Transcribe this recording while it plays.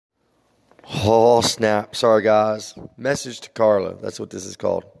Oh, snap. Sorry, guys. Message to Carla. That's what this is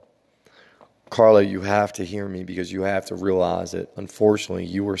called. Carla, you have to hear me because you have to realize that, unfortunately,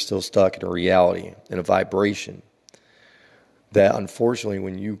 you are still stuck in a reality, in a vibration. That, unfortunately,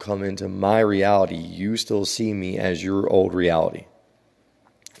 when you come into my reality, you still see me as your old reality.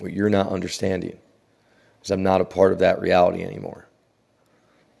 What you're not understanding is I'm not a part of that reality anymore.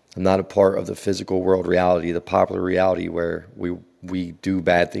 I'm not a part of the physical world reality, the popular reality where we do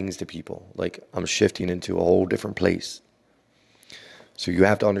bad things to people. Like, I'm shifting into a whole different place. So you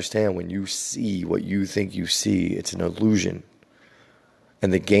have to understand, when you see what you think you see, it's an illusion.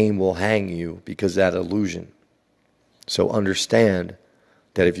 And the game will hang you because of that illusion. So understand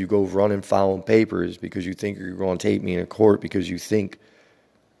that if you go running filing papers because you think you're going to take me in a court because you think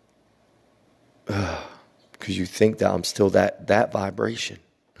that I'm still that vibration.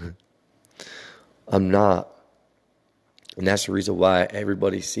 I'm not. And that's the reason why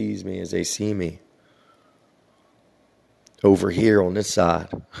everybody sees me as they see me. Over here on this side,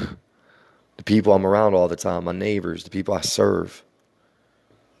 the people I'm around all the time, my neighbors, the people I serve,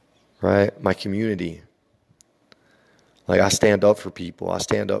 right? My community. Like, I stand up for people. I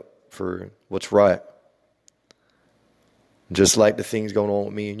stand up for what's right. Just like the things going on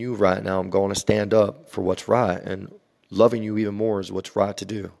with me and you right now, I'm going to stand up for what's right. And loving you even more is what's right to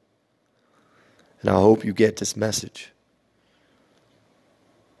do. And I hope you get this message.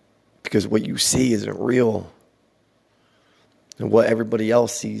 Because what you see isn't real. And what everybody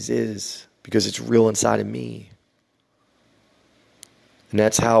else sees is, because it's real inside of me. And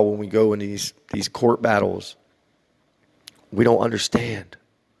that's how, when we go in these court battles, we don't understand.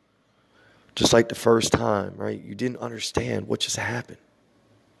 Just like the first time, right? You didn't understand what just happened.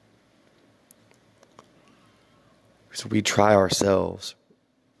 So we try ourselves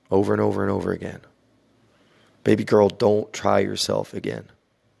over and over and over again. Baby girl, don't try yourself again.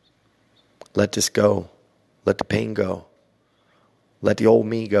 Let this go. Let the pain go. Let the old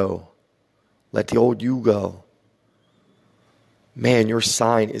me go. Let the old you go. Man, your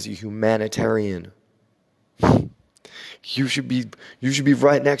sign is a humanitarian. You should be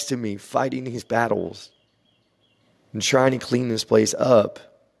right next to me fighting these battles and trying to clean this place up.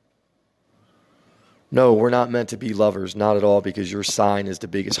 No, we're not meant to be lovers, not at all, because your sign is the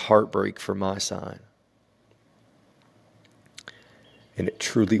biggest heartbreak for my sign. And it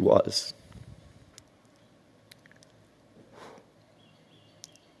truly was.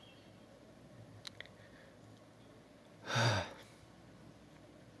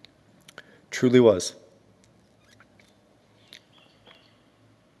 Truly was.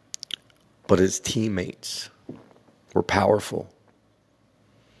 But his teammates were powerful.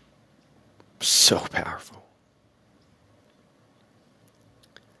 So powerful.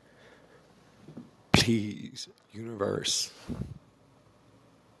 Please, universe,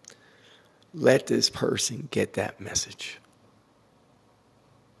 let this person get that message.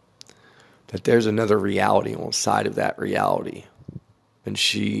 That there's another reality on the side of that reality. And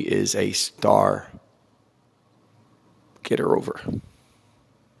she is a star. Get her over.